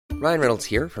Ryan Reynolds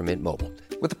here from Mint Mobile.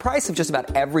 With the price of just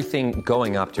about everything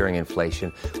going up during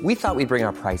inflation, we thought we'd bring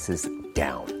our prices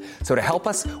down. So to help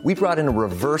us, we brought in a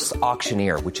reverse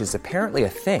auctioneer, which is apparently a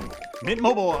thing. Mint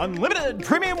Mobile Unlimited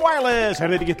Premium Wireless. How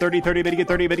to get 30, 30, bit to get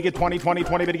 30, bit to get 20, 20,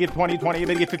 20, bit to get 20, 20,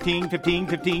 bit to get 15, 15,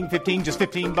 15, 15, just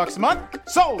 $15 a month?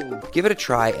 Sold! Give it a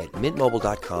try at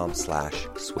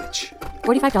mintmobile.com/switch.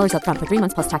 $45 up front for 3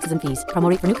 months plus taxes and fees. Promo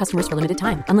rate for new customers for limited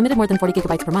time. Unlimited more than 40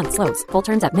 gigabytes per month. Slows full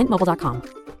terms at mintmobile.com.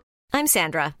 I'm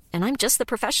Sandra, and I'm just the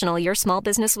professional your small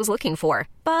business was looking for.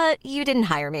 But you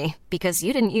didn't hire me because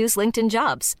you didn't use LinkedIn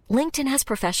Jobs. LinkedIn has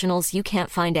professionals you can't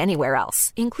find anywhere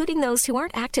else, including those who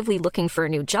aren't actively looking for a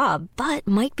new job, but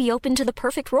might be open to the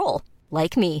perfect role,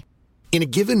 like me. In a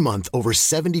given month, over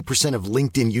 70% of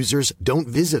LinkedIn users don't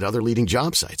visit other leading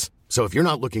job sites. So if you're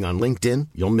not looking on LinkedIn,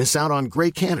 you'll miss out on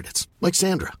great candidates like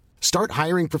Sandra. Start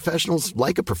hiring professionals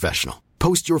like a professional.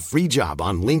 Post your free job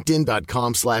on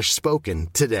linkedin.com/spoken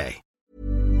today.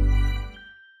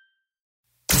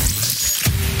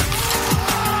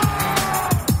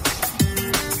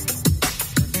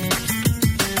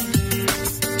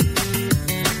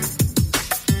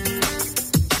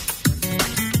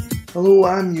 Hello,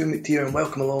 I'm Hugh McTeer and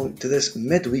welcome along to this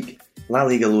midweek La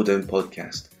Liga Lowdown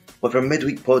podcast. With our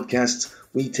midweek podcasts,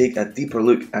 we take a deeper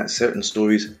look at certain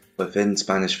stories within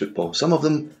Spanish football. Some of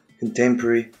them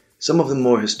contemporary, some of them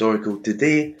more historical.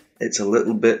 Today, it's a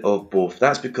little bit of both.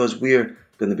 That's because we're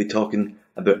going to be talking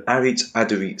about Aritz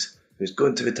Aduriz, who's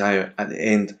going to retire at the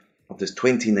end of this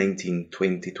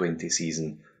 2019-2020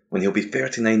 season, when he'll be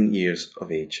 39 years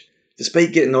of age.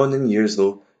 Despite getting on in years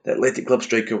though, the Athletic Club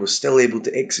striker was still able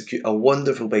to execute a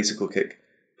wonderful bicycle kick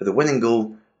for the winning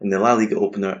goal in the La Liga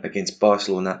opener against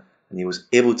Barcelona, and he was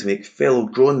able to make fellow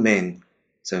grown men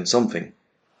sound something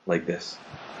like this.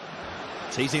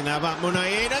 Teasing that back,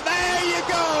 Munayin, and there you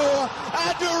go!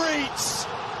 Aduriz!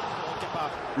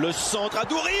 Le centre,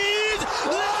 Aduriz!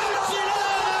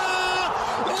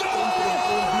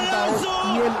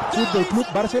 Y el Fútbol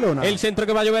Club Barcelona. El centro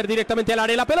que va a llover directamente al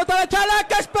área. La pelota de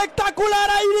Chalaca, espectacular.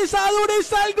 Aduriz,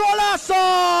 el golazo.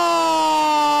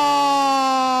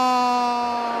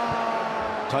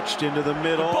 Touched into the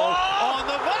middle. On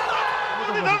the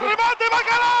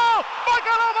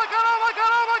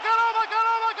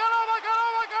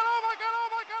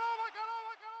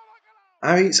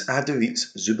Aritz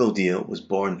Aduriz Zubeldia was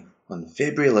born on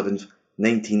February 11th,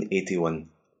 1981.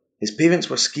 His parents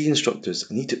were ski instructors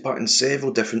and he took part in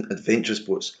several different adventure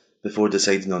sports before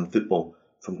deciding on football,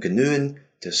 from canoeing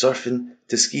to surfing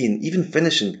to skiing, even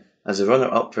finishing as a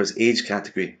runner-up for his age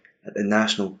category at the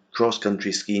National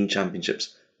Cross-Country Skiing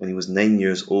Championships when he was 9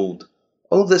 years old.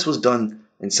 All of this was done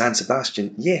in San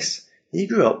Sebastian. Yes, he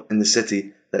grew up in the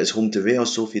city that is home to Real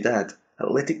Sociedad,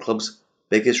 Athletic Club's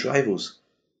biggest rivals.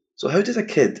 So how did a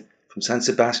kid from San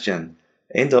Sebastian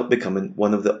end up becoming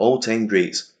one of the all-time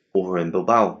greats over in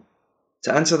Bilbao?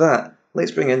 To answer that,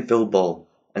 let's bring in Phil Ball,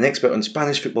 an expert on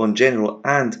Spanish football in general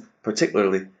and,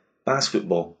 particularly, Basque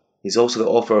football. He's also the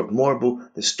author of Morbo,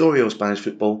 the story of Spanish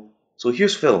football. So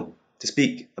here's Phil to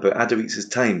speak about Aduriz's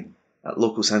time at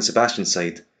local San Sebastian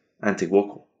side,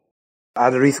 Antiguoco.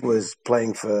 Aduriz was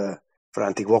playing for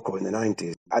Antiguoco in the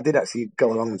 90s. I did actually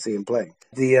go along and see him play.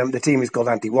 The team is called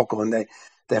Antiguoco, and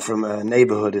they're from a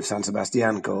neighbourhood of San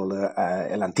Sebastian called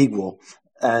El Antiguo.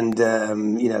 And,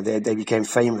 they became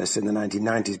famous in the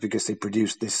 1990s because they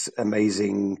produced this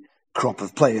amazing crop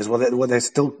of players. They're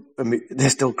still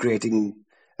creating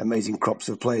amazing crops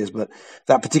of players, but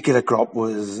that particular crop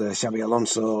was Xabi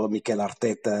Alonso, Mikel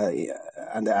Arteta,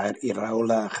 and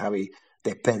Iraola, Javi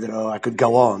De Pedro. I could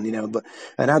go on,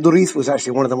 and Aduriz was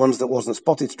actually one of the ones that wasn't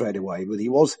spotted straight away, but he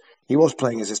was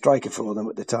playing as a striker for them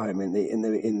at the time in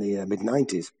the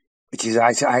mid-90s. Which is,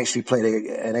 I actually played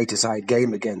an 8-a-side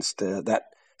game against that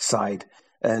side.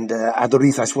 And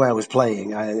Aduriz, I swear, was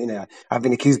playing. I've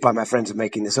been accused by my friends of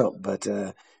making this up, but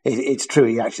it's true.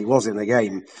 He actually was in the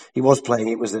game. He was playing.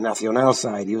 It was the Nacional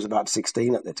side. He was about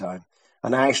 16 at the time.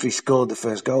 And I actually scored the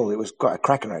first goal. It was quite a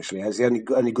cracker, actually. It was the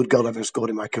only good goal I've ever scored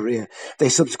in my career. They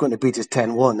subsequently beat us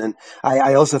 10-1. And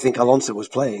I also think Alonso was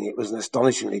playing. It was an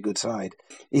astonishingly good side.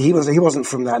 He wasn't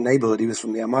from that neighbourhood. He was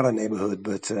from the Amara neighbourhood.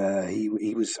 But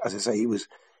he was, as I say, he was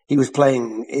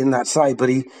playing in that side.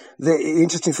 But the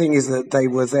interesting thing is that they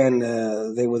were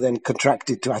then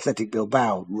contracted to Athletic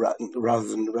Bilbao rather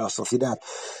than Real Sociedad.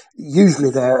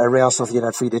 Usually they're a Real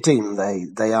Sociedad feeder team.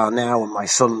 They are now, and my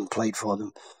son played for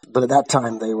them. But at that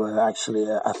time, they were actually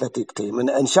an Athletic team. And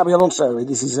Xabi Alonso,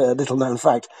 this is a little-known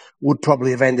fact, would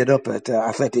probably have ended up at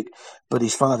Athletic, but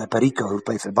his father, Perico, who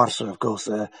played for Barca, of course,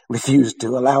 refused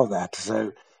to allow that.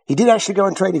 So he did actually go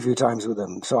and train a few times with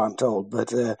them, so I'm told.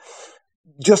 But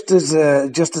Just as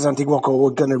Antiguoco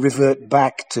were going to revert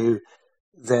back to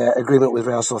their agreement with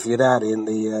Real Sociedad in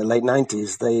the late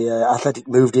 90s, Athletic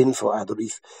moved in for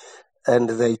Aduriz, and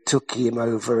they took him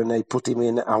over and they put him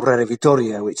in Aurora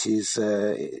Vitoria, which is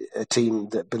a team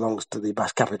that belongs to the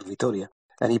Basque capital, Vitoria.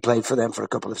 And he played for them for a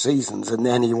couple of seasons, and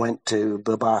then he went to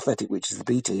Bilbao Athletic, which is the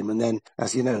B team. And then,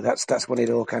 as you know, that's when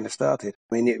it all kind of started.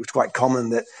 I mean, it was quite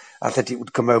common that Athletic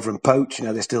would come over and poach. You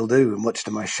know, they still do, much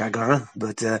to my chagrin.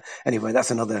 But anyway, that's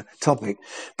another topic.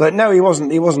 But no, he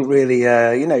wasn't really,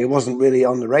 he wasn't really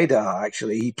on the radar.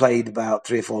 Actually, he played about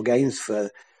 3 or 4 games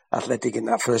for Athletic in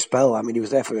that first spell. I mean, he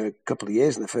was there for a couple of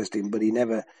years in the first team, but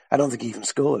I don't think he even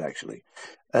scored, actually.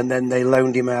 And then they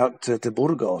loaned him out to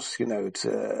Burgos,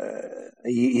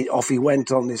 off he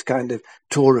went on this kind of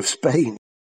tour of Spain.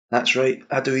 That's right,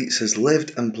 Aduriz has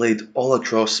lived and played all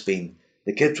across Spain.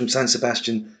 The kid from San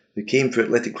Sebastian who came for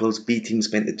Athletic Club's B team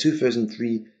spent the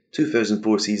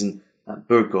 2003-2004 season at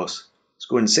Burgos,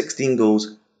 scoring 16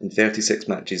 goals in 36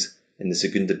 matches in the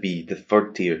Segunda B, the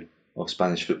third tier of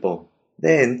Spanish football.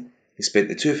 Then he spent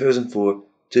the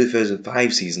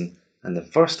 2004-2005 season and the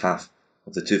first half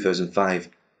of the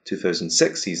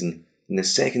 2005-2006 season in the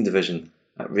second division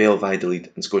at Real Valladolid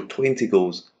and scored 20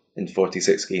 goals in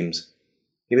 46 games.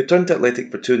 He returned to Athletic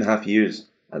for 2.5 years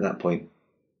at that point,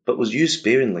 but was used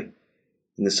sparingly.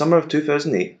 In the summer of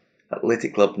 2008,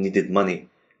 Athletic Club needed money.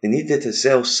 They needed to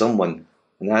sell someone,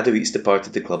 and Aduriz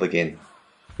departed the club again.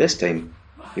 This time,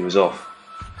 he was off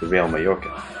to Real Mallorca.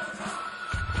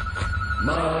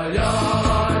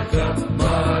 Mallorca,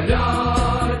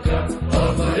 Mallorca,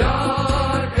 oh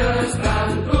Mallorca's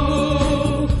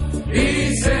bamboo,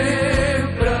 y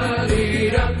sempre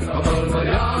dirà, oh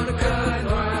Mallorca no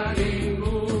ha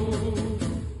ningú.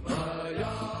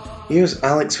 Here's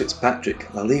Alex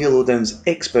Fitzpatrick, La Liga Lowdown's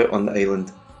expert on the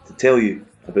island, to tell you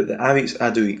about the Aritz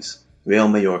Aduriz Real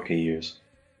Mallorca years.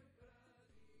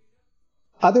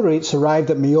 Aduriz arrived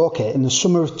at Mallorca in the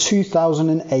summer of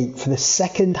 2008 for the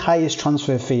second highest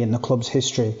transfer fee in the club's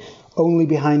history, only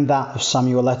behind that of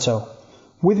Samuel Eto'o.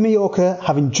 With Mallorca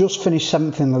having just finished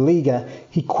 7th in La Liga,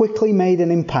 he quickly made an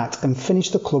impact and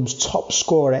finished the club's top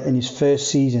scorer in his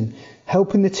first season,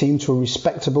 helping the team to a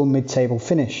respectable mid-table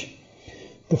finish.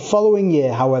 The following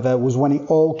year, however, was when it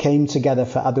all came together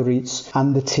for Aduriz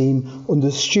and the team under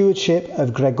the stewardship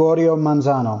of Gregorio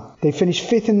Manzano. They finished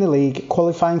 5th in the league,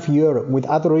 qualifying for Europe, with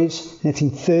Aduriz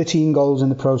netting 13 goals in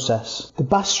the process. The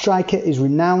Basque striker is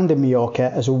renowned in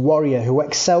Mallorca as a warrior who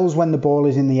excels when the ball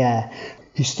is in the air.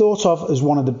 He's thought of as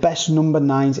one of the best number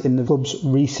 9s in the club's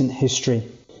recent history.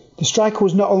 The striker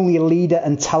was not only a leader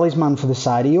and talisman for the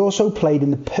side, he also played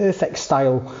in the perfect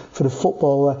style for the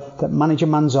footballer that manager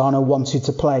Manzano wanted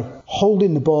to play.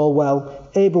 Holding the ball well,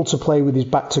 able to play with his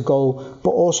back to goal,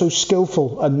 but also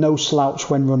skillful and no slouch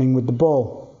when running with the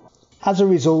ball. As a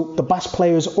result, the Basque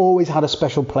player has always had a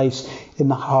special place in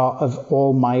the heart of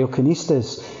all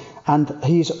Mallorcanistas, and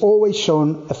he has always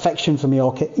shown affection for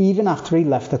Mallorca even after he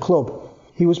left the club.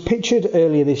 He was pictured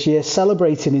earlier this year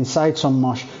celebrating inside Son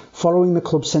Moix following the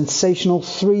club's sensational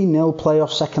 3-0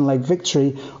 playoff second leg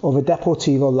victory over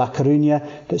Deportivo La Coruña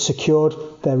that secured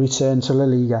their return to La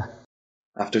Liga.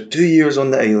 After 2 years on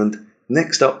the island,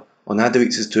 next up on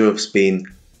Aduriz's tour of Spain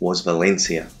was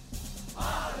Valencia.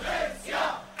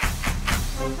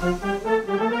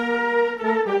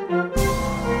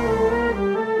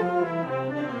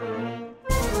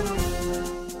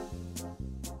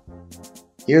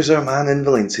 Here's our man in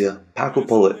Valencia, Paco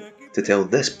Pullet, to tell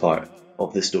this part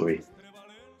of the story.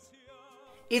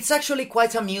 It's actually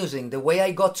quite amusing the way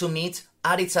I got to meet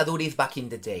Aritz Aduriz back in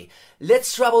the day.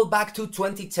 Let's travel back to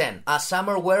 2010, a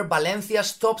summer where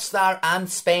Valencia's top star and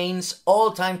Spain's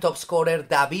all-time top scorer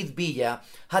David Villa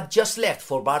had just left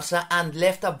for Barça and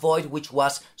left a void which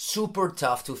was super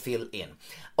tough to fill in.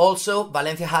 Also,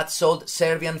 Valencia had sold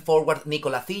Serbian forward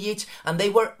Nikola Zijic and they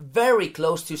were very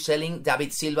close to selling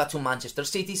David Silva to Manchester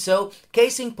City, so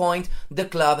case in point, the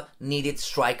club needed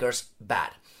strikers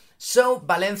bad. So,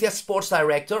 Valencia's sports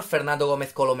director, Fernando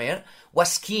Gómez Colomer,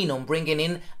 was keen on bringing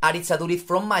in Aritz Aduriz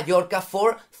from Mallorca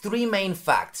for 3 main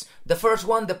facts. The first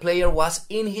one, the player was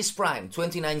in his prime,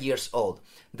 29 years old.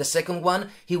 The second one,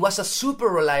 he was a super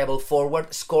reliable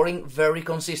forward, scoring very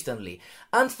consistently.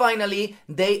 And finally,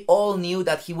 they all knew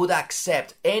that he would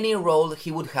accept any role he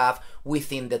would have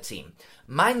within the team.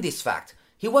 Mind this fact.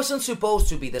 He wasn't supposed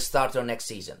to be the starter next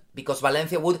season, because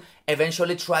Valencia would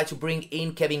eventually try to bring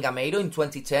in Kevin Gameiro in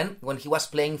 2010 when he was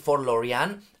playing for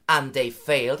Lorient, and they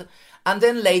failed, and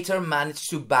then later managed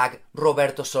to bag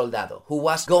Roberto Soldado, who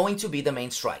was going to be the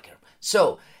main striker.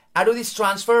 So, Aduriz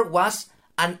transfer was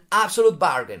an absolute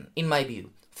bargain, in my view.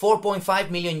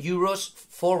 4.5 million euros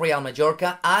for Real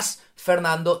Mallorca, as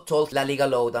Fernando told La Liga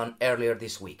Lowdown earlier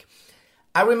this week.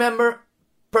 I remember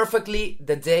perfectly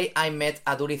the day I met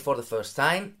Aduriz for the first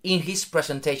time in his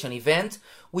presentation event,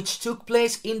 which took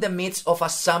place in the midst of a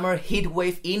summer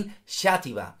heatwave in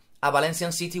Xàtiva, a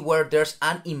Valencian city where there's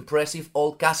an impressive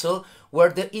old castle where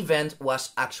the event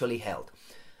was actually held.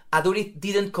 Aduriz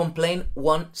didn't complain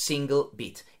one single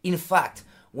bit. In fact,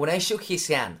 when I shook his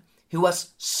hand, he was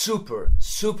super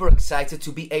excited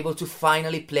to be able to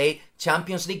finally play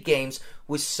Champions League games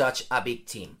with such a big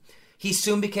team. He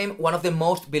soon became one of the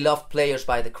most beloved players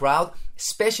by the crowd,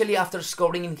 especially after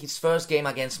scoring in his first game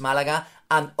against Malaga,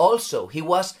 and also he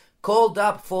was called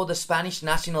up for the Spanish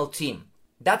national team.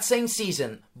 That same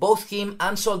season, both him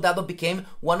and Soldado became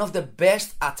one of the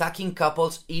best attacking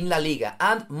couples in La Liga,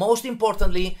 and most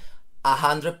importantly,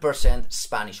 100%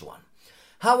 Spanish one.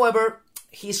 However,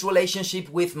 his relationship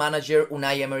with manager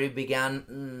Unai Emery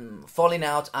began falling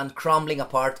out and crumbling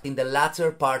apart in the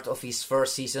latter part of his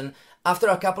first season after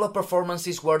a couple of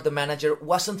performances where the manager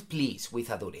wasn't pleased with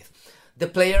Aduriz. The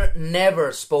player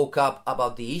never spoke up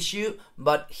about the issue,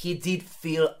 but he did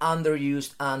feel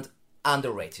underused and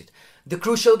underrated. The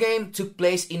crucial game took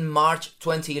place in March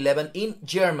 2011 in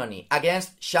Germany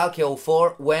against Schalke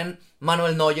 04 when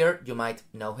Manuel Neuer, you might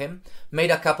know him,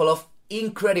 made a couple of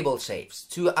incredible saves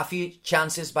to a few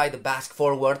chances by the Basque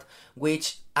forward,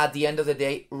 which at the end of the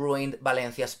day ruined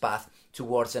Valencia's path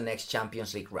towards the next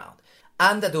Champions League round.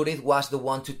 And Aduriz was the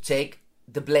one to take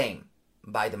the blame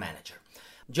by the manager.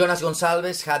 Jonas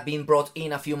Gonçalves had been brought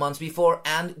in a few months before,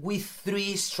 and with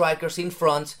three strikers in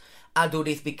front,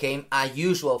 Aduriz became a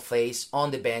usual face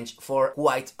on the bench for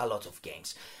quite a lot of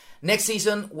games. Next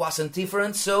season wasn't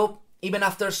different, so even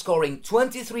after scoring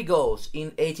 23 goals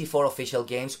in 84 official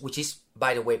games, which is,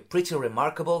 by the way, pretty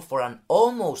remarkable for an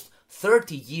almost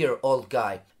 30-year-old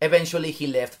guy, eventually he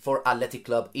left for Athletic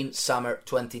Club in summer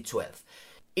 2012.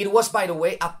 It was, by the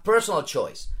way, a personal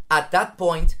choice. At that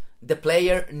point, the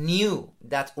player knew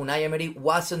that Unai Emery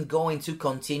wasn't going to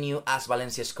continue as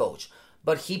Valencia's coach,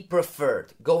 but he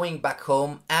preferred going back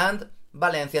home, and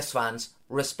Valencia's fans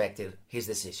respected his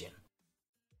decision.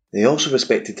 They also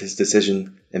respected his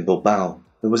decision in Bilbao.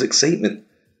 There was excitement.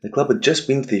 The club had just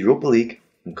been to the Europa League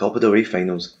and Copa del Rey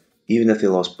finals, even if they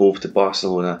lost both to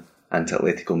Barcelona and to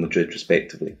Atletico Madrid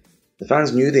respectively. The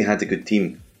fans knew they had a good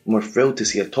team and were thrilled to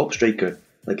see a top striker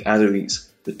like Aduriz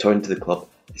return to the club,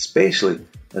 especially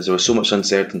as there was so much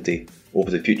uncertainty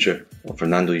over the future of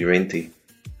Fernando Llorente.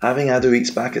 Having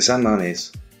Aduriz back at San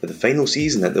Mamés for the final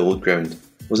season at the old ground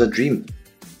was a dream.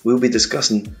 We'll be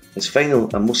discussing his final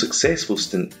and most successful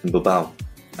stint in Bilbao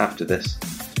after this.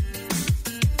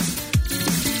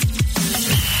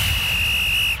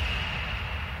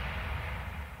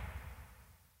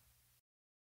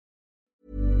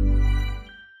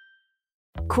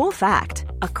 Cool fact,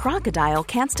 a crocodile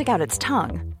can't stick out its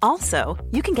tongue. Also,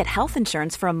 you can get health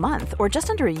insurance for a month or just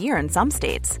under a year in some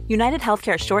states. United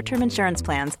Healthcare short-term insurance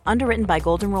plans, underwritten by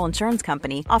Golden Rule Insurance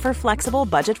Company, offer flexible,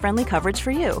 budget-friendly coverage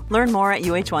for you. Learn more at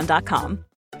uh1.com.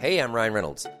 Hey, I'm Ryan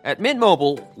Reynolds. At Mint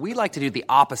Mobile, we like to do the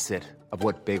opposite of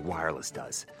what Big Wireless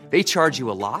does. They charge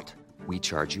you a lot, we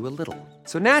charge you a little.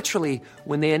 So naturally,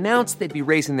 when they announced they'd be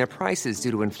raising their prices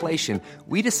due to inflation,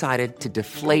 we decided to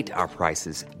deflate our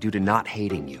prices due to not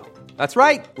hating you. That's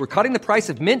right. We're cutting the price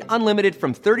of Mint Unlimited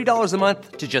from $30 a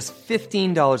month to just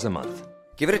 $15 a month.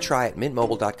 Give it a try at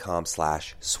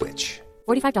mintmobile.com/switch.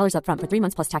 $45 up front for 3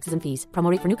 months plus taxes and fees. Promo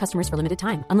rate for new customers for limited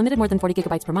time. Unlimited more than 40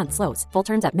 gigabytes per month. Slows full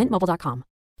terms at mintmobile.com.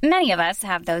 Many of us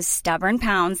have those stubborn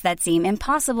pounds that seem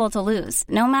impossible to lose,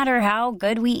 no matter how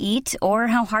good we eat or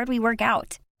how hard we work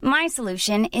out. My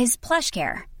solution is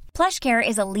PlushCare. PlushCare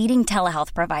is a leading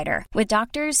telehealth provider with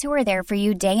doctors who are there for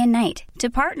you day and night to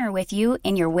partner with you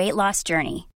in your weight loss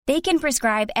journey. They can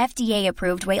prescribe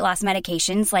FDA-approved weight loss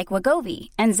medications like Wegovy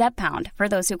and Zepbound for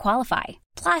those who qualify.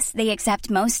 Plus, they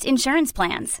accept most insurance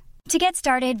plans. To get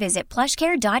started, visit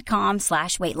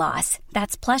plushcare.com/weightloss.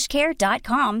 That's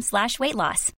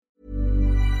plushcare.com/weightloss.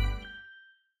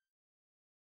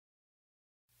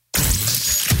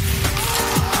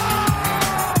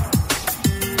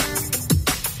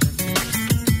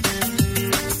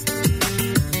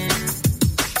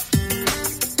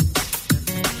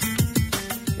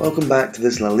 Welcome back to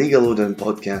this La Liga Lowdown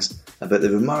podcast about the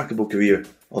remarkable career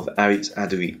of Aritz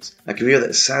Aduriz, a career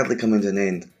that is sadly coming to an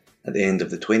end at the end of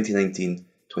the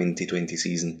 2019-2020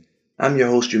 season. I'm your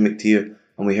host, Drew McTeer,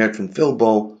 and we heard from Phil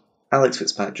Ball, Alex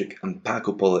Fitzpatrick and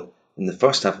Paco Pollitt in the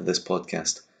first half of this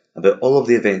podcast about all of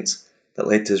the events that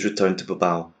led to his return to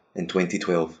Bilbao in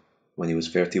 2012 when he was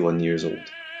 31 years old.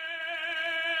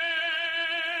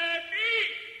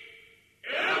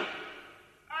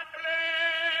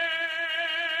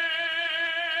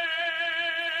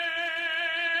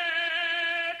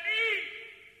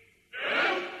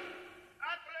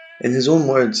 In his own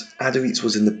words, Aduriz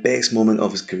was in the best moment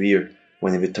of his career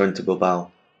when he returned to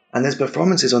Bilbao, and his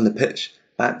performances on the pitch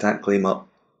backed that claim up.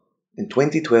 In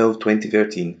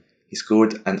 2012-2013, he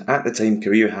scored an at the time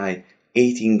career high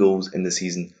 18 goals in the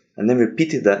season, and then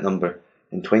repeated that number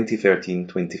in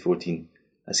 2013-2014,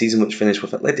 a season which finished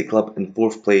with Athletic Club in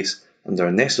 4th place under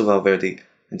Ernesto Valverde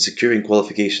and securing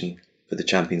qualification for the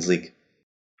Champions League.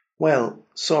 Well,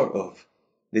 sort of.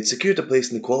 They'd secured a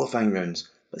place in the qualifying rounds,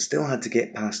 but still had to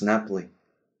get past Napoli.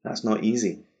 That's not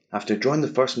easy. After drawing the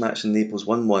first match in Naples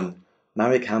 1-1,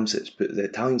 Marek Hamšić put the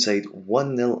Italian side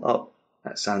 1-0 up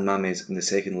at San Mamés in the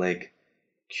second leg.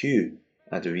 Cue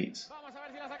Aduriz.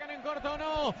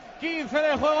 15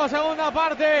 de juego, segunda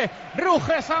parte.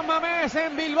 Ruge San Mamés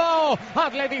en Bilbao.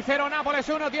 Athletic 0, Nápoles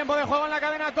 1. Tiempo de juego en la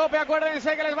cadena COPE.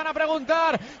 Acuérdense que les van a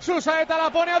preguntar. Su saeta la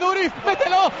pone Aduriz.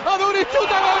 Mételo. Aduriz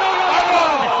chuta.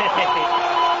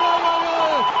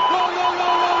 ¡Gol, gol,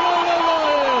 gol,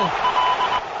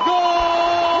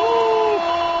 gol!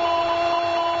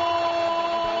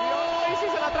 Y si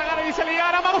se la tragaron y se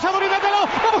liaran. Vamos Aduriz, mételo.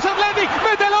 Vamos Athletic,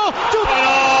 mételo. Chuta.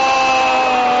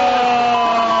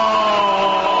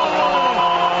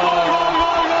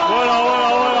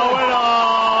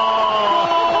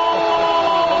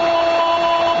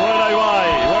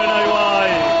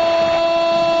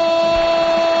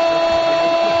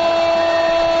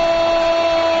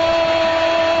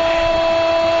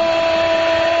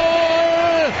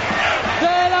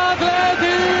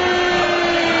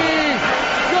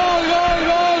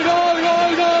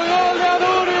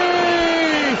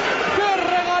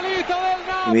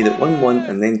 He made it 1-1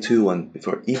 and then 2-1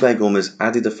 before Ibai Gomez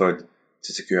added a third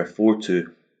to secure a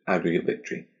 4-2 aggregate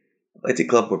victory. Athletic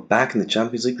Club were back in the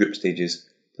Champions League group stages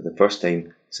for the first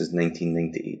time since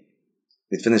 1998.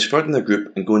 They'd finished third in their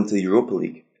group and go into the Europa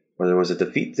League, where there was a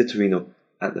defeat to Torino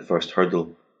at the first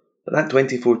hurdle. But that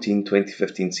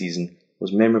 2014-2015 season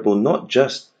was memorable not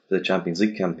just for the Champions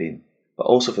League campaign, but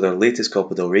also for their latest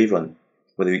Copa del Rey run,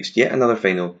 where they reached yet another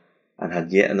final and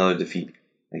had yet another defeat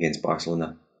against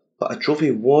Barcelona. But a trophy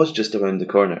was just around the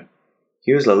corner.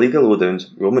 Here's La Liga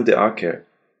Lowdown's Roman de Arquer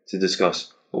to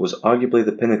discuss what was arguably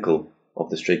the pinnacle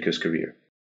of the striker's career.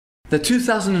 The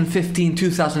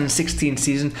 2015-2016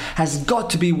 season has got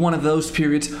to be one of those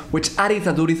periods which Aritz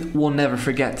Aduriz will never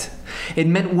forget. It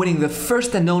meant winning the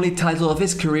first and only title of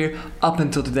his career up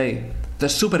until today, the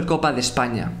Supercopa de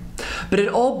España. But it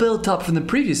all built up from the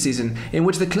previous season, in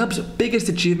which the club's biggest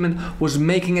achievement was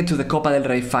making it to the Copa del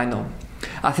Rey final.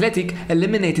 Athletic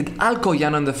eliminated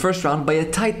Alcoyano in the first round by a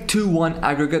tight 2-1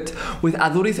 aggregate, with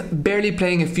Aduriz barely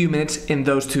playing a few minutes in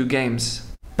those two games.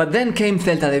 But then came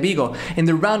Celta de Vigo in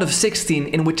the round of 16,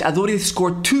 in which Aduriz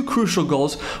scored two crucial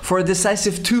goals for a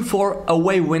decisive 2-4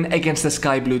 away win against the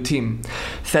Sky Blue team.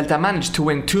 Celta managed to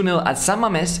win 2-0 at San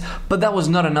Mamés, but that was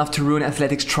not enough to ruin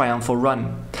Athletic's triumphal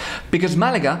run. Because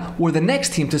Malaga were the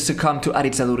next team to succumb to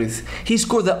Aritz Aduriz. He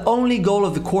scored the only goal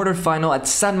of the quarter-final at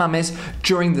San Mamés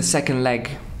during the second leg.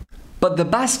 But the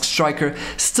Basque striker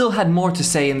still had more to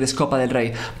say in this Copa del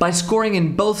Rey by scoring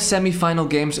in both semi-final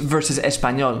games versus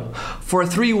Espanyol for a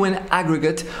 3-win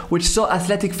aggregate, which saw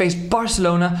Athletic face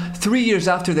Barcelona 3 years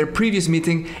after their previous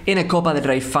meeting in a Copa del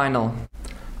Rey final.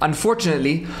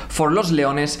 Unfortunately for Los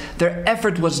Leones, their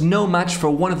effort was no match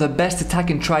for one of the best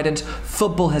attacking tridents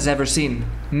football has ever seen: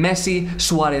 Messi,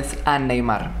 Suarez and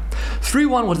Neymar.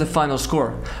 3-1 was the final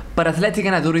score, but Athletic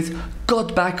and Aduriz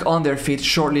got back on their feet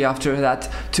shortly after that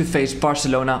to face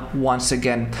Barcelona once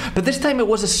again. But this time it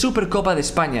was a Supercopa de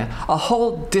España, a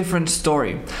whole different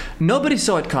story. Nobody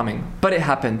saw it coming, but it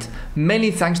happened, mainly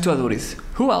thanks to Aduriz.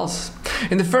 Who else?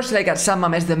 In the first leg at San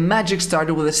Mamés, the magic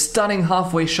started with a stunning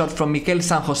halfway shot from Miquel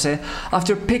San Jose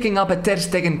after picking up a Ter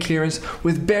Stegen clearance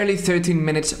with barely 13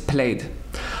 minutes played.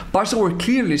 Barca were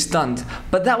clearly stunned,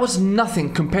 but that was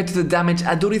nothing compared to the damage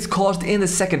Aduriz caused in the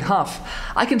second half.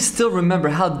 I can still remember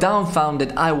how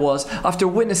dumbfounded I was after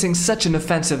witnessing such an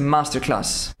offensive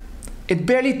masterclass. It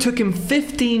barely took him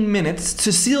 15 minutes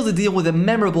to seal the deal with a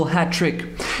memorable hat-trick.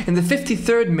 In the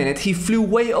 53rd minute, he flew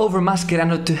way over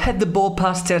Mascherano to head the ball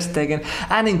past Ter Stegen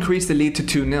and increase the lead to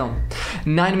 2-0.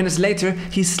 9 minutes later,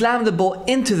 he slammed the ball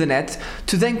into the net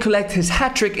to then collect his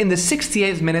hat-trick in the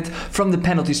 68th minute from the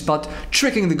penalty spot,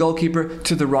 tricking the goalkeeper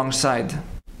to the wrong side.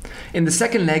 In the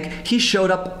second leg, he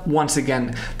showed up once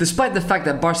again. Despite the fact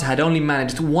that Barca had only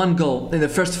managed one goal in the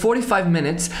first 45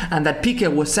 minutes and that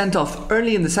Piqué was sent off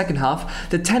early in the second half,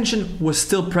 the tension was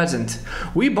still present.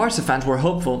 We Barca fans were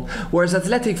hopeful, whereas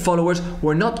Athletic followers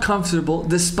were not comfortable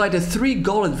despite a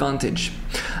 3-goal advantage.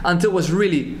 Until it was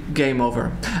really game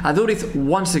over. Aduriz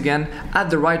once again, at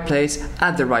the right place,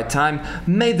 at the right time,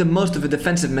 made the most of a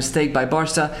defensive mistake by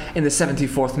Barca in the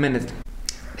 74th minute.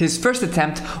 His first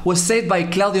attempt was saved by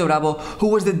Claudio Bravo, who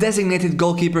was the designated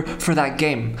goalkeeper for that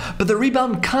game. But the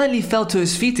rebound kindly fell to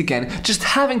his feet again, just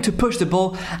having to push the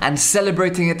ball and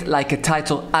celebrating it like a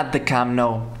title at the Camp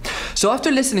Nou. So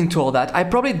after listening to all that, I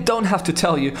probably don't have to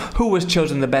tell you who was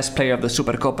chosen the best player of the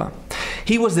Supercopa.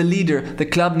 He was the leader the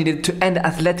club needed to end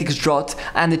Athletic's drought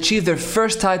and achieve their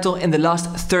first title in the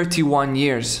last 31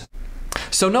 years.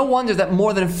 So no wonder that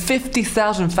more than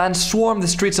 50,000 fans swarmed the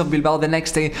streets of Bilbao the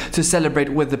next day to celebrate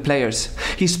with the players.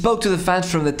 He spoke to the fans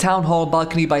from the town hall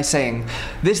balcony by saying,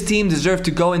 "This team deserved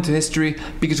to go into history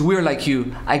because we're like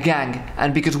you, a gang,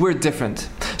 and because we're different."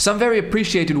 Some very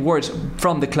appreciated words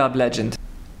from the club legend.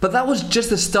 But that was just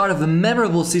the start of the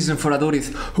memorable season for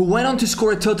Aduriz, who went on to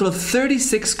score a total of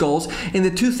 36 goals in the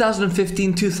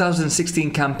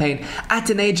 2015-2016 campaign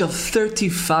at an age of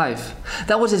 35.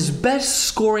 That was his best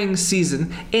scoring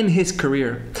season in his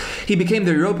career. He became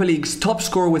the Europa League's top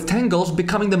scorer with 10 goals,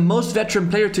 becoming the most veteran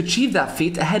player to achieve that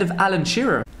feat ahead of Alan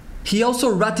Shearer. He also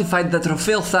ratified the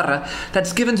Trofeo Zarra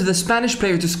that's given to the Spanish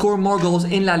player to score more goals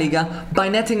in La Liga by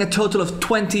netting a total of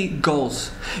 20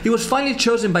 goals. He was finally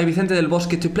chosen by Vicente del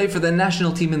Bosque to play for the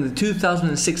national team in the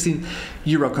 2016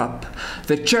 Euro Cup,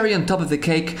 the cherry on top of the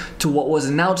cake to what was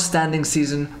an outstanding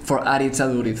season for Aritz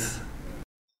Aduriz.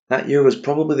 That year was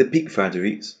probably the peak for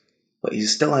Aduriz, but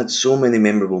he's still had so many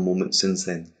memorable moments since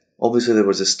then. Obviously there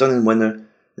was a stunning winner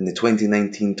in the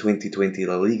 2019-2020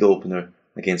 La Liga opener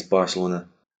against Barcelona.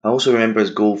 I also remember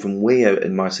his goal from way out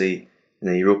in Marseille in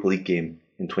a Europa League game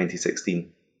in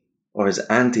 2016, or his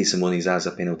anti-Simone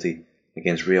Zaza penalty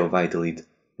against Real Valladolid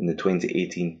in the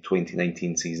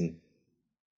 2018-2019 season.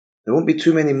 There won't be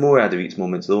too many more Aduriz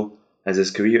moments though, as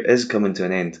his career is coming to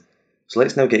an end, so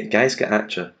let's now get Gaizka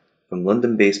Acha from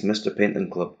London-based Mr. Penton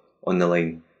Club on the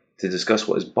line to discuss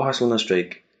what his Barcelona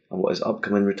strike and what his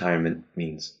upcoming retirement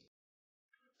means.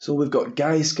 So we've got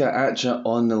Gaizka Acha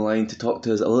on the line to talk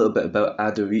to us a little bit about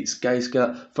Aduriz.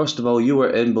 Gaizka, first of all, you were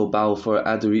in Bilbao for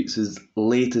Aduriz's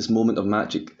latest moment of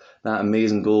magic, that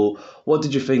amazing goal. What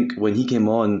did you think when he came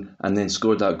on and then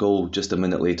scored that goal just a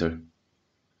minute later?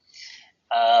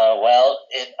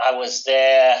 I was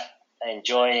there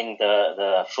enjoying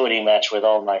the footy match with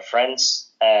all my friends,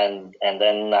 and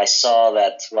then I saw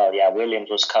that,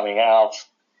 Williams was coming out,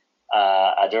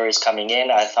 Aduriz coming in.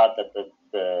 I thought that the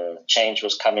change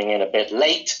was coming in a bit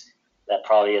late, that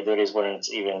probably Aduriz wouldn't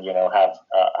even, have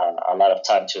a lot of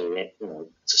time to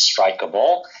strike a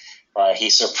ball. But he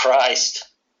surprised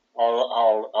the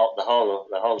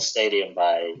whole stadium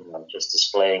by, just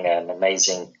displaying an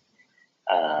amazing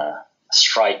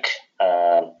strike,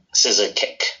 scissor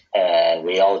kick. And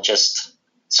we all just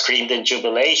screamed in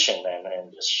jubilation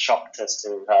and just shocked as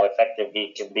to how effective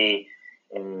he can be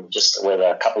in just with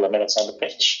a couple of minutes on the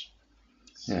pitch.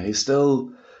 Yeah, he's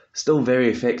still very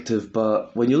effective,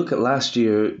 but when you look at last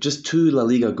year, just 2 La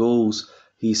Liga goals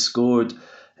he scored.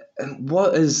 And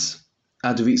what has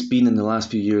Aduriz been in the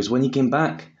last few years? When he came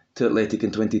back to Athletic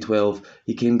in 2012,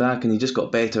 he came back and he just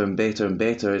got better and better and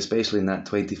better, especially in that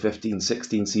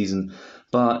 2015-16 season.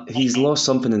 But he's lost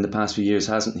something in the past few years,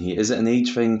 hasn't he? Is it an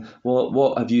age thing?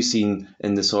 What have you seen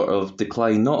in the sort of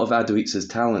decline, not of Aduriz's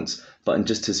talents, but in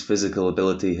just his physical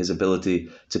ability, his ability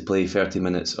to play 30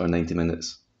 minutes or 90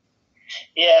 minutes?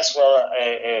 Yes, well,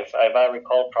 if I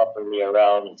recall properly,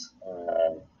 around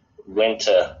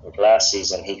winter of last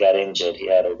season, he got injured. He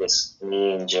had this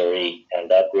knee injury,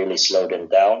 and that really slowed him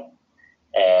down.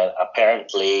 And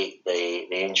apparently, the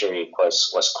injury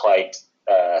was quite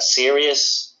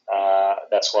serious.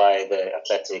 That's why the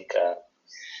Athletic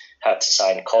had to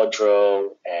sign Codro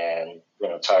and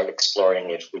started exploring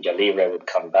if Villalibre would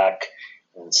come back.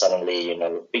 And suddenly,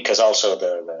 because also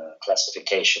the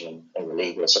classification in the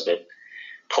league was a bit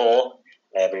poor.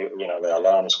 The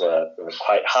alarms were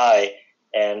quite high.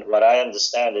 And what I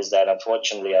understand is that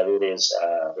unfortunately Aduriz,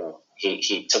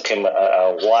 he took him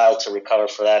a while to recover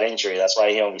for that injury. That's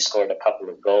why he only scored a couple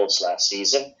of goals last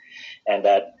season. And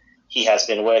that he has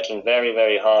been working very,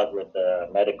 very hard with the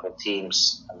medical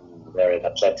teams there at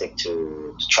Athletic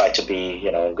to try to be,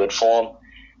 in good form.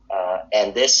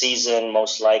 And this season,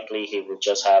 most likely, he will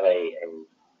just have a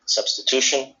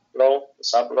substitution role, a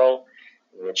sub role,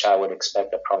 which I would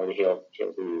expect that probably he'll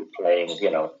be playing,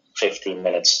 15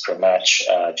 minutes per match,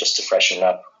 just to freshen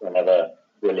up whenever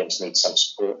Williams needs some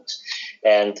support.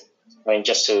 And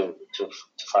just to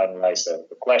finalize the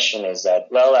question is that,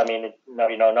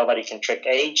 nobody can trick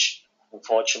age.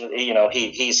 Unfortunately,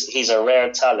 he's a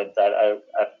rare talent that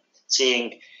I'm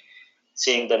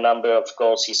seeing the number of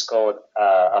goals he scored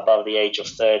above the age of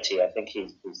 30. I think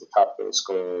he's the top goal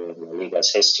scorer in the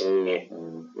Liga's history.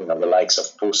 And, the likes of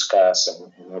Puskas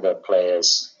and other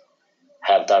players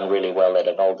have done really well at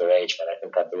an older age. But I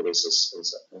think Aduriz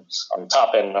is on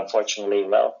top, and unfortunately,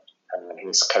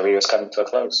 his career is coming to a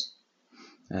close.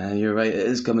 You're right, it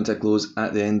is coming to a close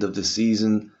at the end of the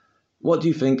season. What do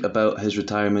you think about his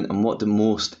retirement, and what do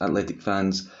most Athletic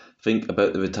fans think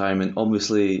about the retirement?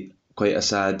 Obviously, quite a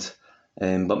sad,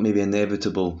 but maybe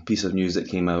inevitable piece of news that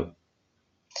came out.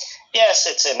 Yes,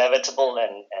 it's inevitable,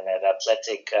 and at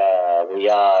Athletic, we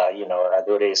are,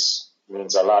 Aduriz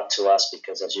means a lot to us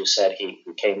because, as you said, he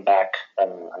came back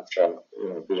after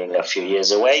being a few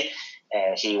years away,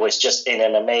 and he was just in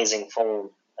an amazing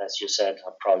form, as you said,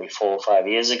 probably 4 or 5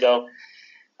 years ago.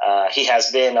 He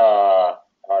has been a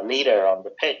leader on the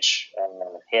pitch.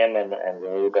 Him and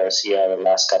Raul Garcia, the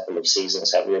last couple of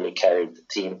seasons, have really carried the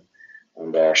team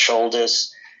on their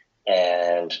shoulders.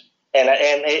 And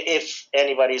if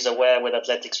anybody's aware with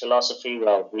Athletic's philosophy,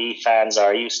 well, we fans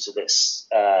are used to this,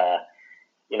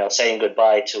 saying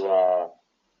goodbye to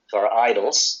our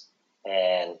idols,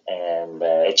 and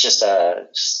it's just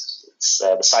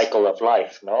the cycle of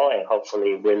life, no? And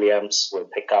hopefully Williams will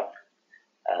pick up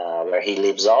where he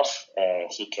leaves off, and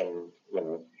he can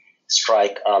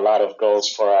strike a lot of goals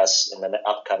for us in the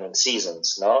upcoming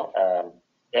seasons, no?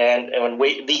 And when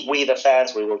we the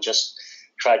fans, we will just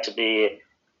try to be,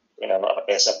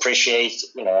 appreciate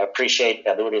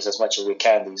Aduriz as much as we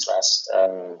can these last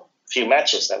few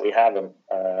matches that we have, and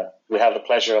we have the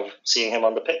pleasure of seeing him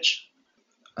on the pitch.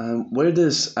 Where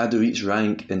does Aduriz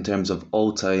rank in terms of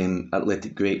all-time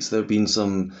Athletic greats? There have been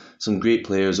some great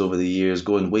players over the years,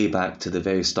 going way back to the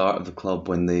very start of the club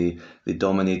when they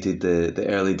dominated the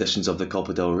early editions of the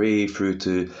Copa del Rey, through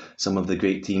to some of the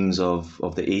great teams of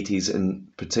the 80s in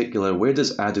particular. Where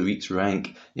does Aduriz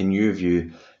rank, in your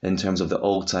view, in terms of the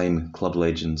all-time club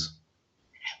legends?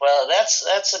 Well,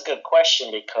 that's a good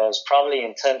question, because probably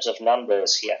in terms of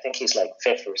numbers, I think he's like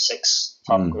 5th or 6th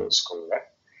top goal scorer.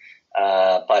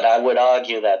 But I would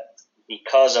argue that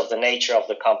because of the nature of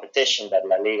the competition, that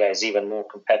La Liga is even more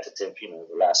competitive,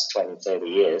 the last 20, 30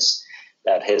 years,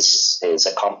 that his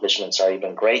accomplishments are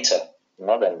even greater,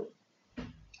 than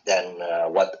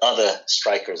what other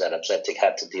strikers at Athletic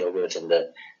had to deal with in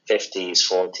the 50s,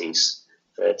 40s,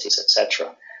 30s,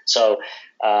 etc. So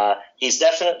he's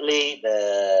definitely,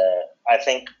 I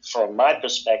think, from my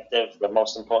perspective, the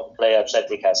most important player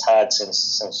Athletic has had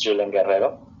since Julian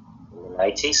Guerrero in the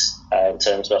 90s, in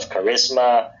terms of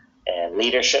charisma and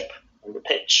leadership on the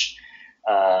pitch,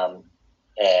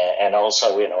 and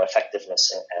also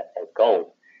effectiveness at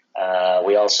goal.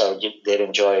 We also did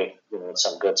enjoy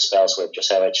some good spells with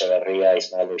José Echeverría,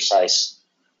 Ismael Urzaiz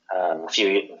a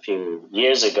few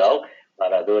years ago.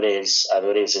 But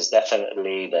Aduriz is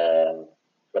definitely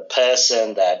the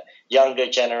person that younger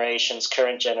generations,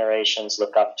 current generations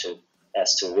look up to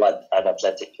as to what an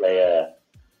Athletic player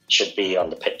should be on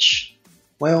the pitch.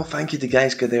 Well, thank you to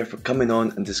Gaiska there for coming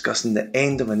on and discussing the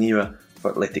end of an era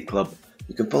for Athletic Club.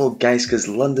 You can follow Gaiska's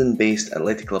London-based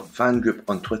Athletic Club fan group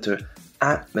on Twitter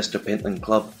at Mr. Pentland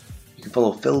Club. You can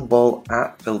follow Phil Ball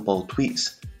at Phil Ball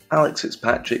Tweets. Alex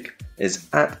Fitzpatrick is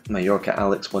at Mallorca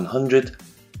Alex 100.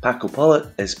 Paco Pollitt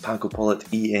is Paco Pollitt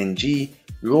ENG.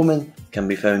 Roman can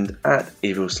be found at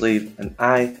Avroslave, and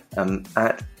I am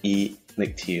at E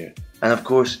McTeer. And of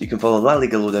course, you can follow La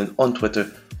Liga Lowdown on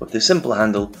Twitter with the simple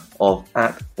handle of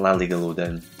at La Liga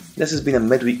Lowdown. This has been a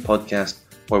midweek podcast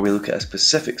where we look at a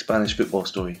specific Spanish football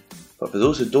story. But for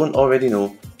those who don't already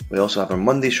know, we also have our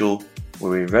Monday show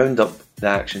where we round up the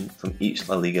action from each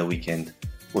La Liga weekend.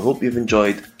 We hope you've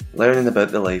enjoyed learning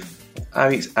about the life of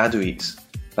Aritz Aduriz.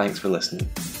 Thanks for listening.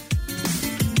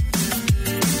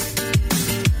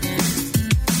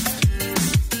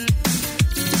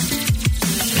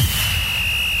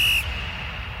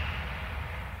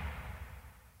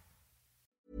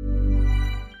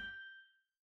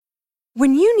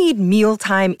 When you need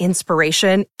mealtime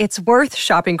inspiration, it's worth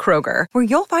shopping Kroger, where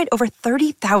you'll find over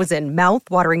 30,000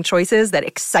 mouth-watering choices that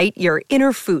excite your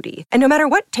inner foodie. And no matter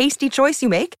what tasty choice you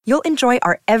make, you'll enjoy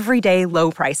our everyday low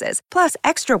prices, plus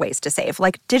extra ways to save,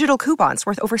 like digital coupons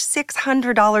worth over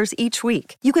 $600 each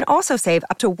week. You can also save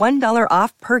up to $1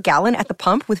 off per gallon at the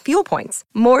pump with fuel points.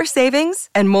 More savings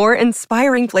and more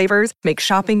inspiring flavors make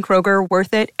shopping Kroger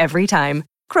worth it every time.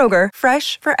 Kroger,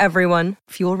 fresh for everyone.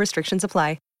 Fuel restrictions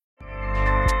apply.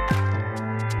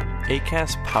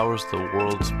 Acast powers the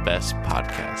world's best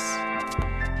podcasts.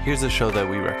 Here's a show that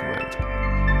we recommend.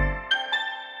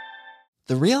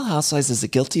 The Real Housewives is a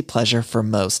guilty pleasure for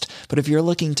most, but if you're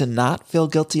looking to not feel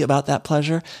guilty about that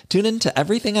pleasure, tune in to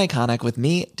Everything Iconic with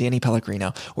me, Danny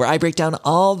Pellegrino, where I break down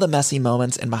all the messy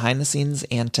moments and behind-the-scenes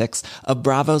antics of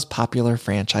Bravo's popular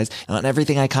franchise. And on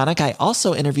Everything Iconic, I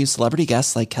also interview celebrity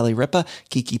guests like Kelly Ripa,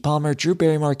 Keke Palmer, Drew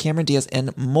Barrymore, Cameron Diaz,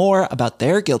 and more about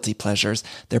their guilty pleasures,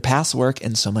 their past work,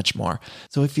 and so much more.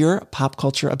 So if you're pop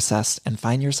culture obsessed and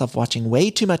find yourself watching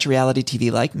way too much reality TV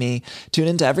like me, tune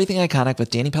into Everything Iconic with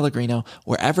Danny Pellegrino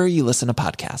wherever you listen to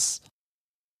podcasts.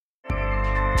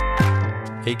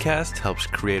 Acast helps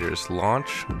creators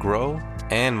launch, grow,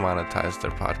 and monetize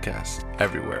their podcasts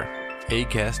everywhere.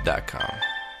 Acast.com.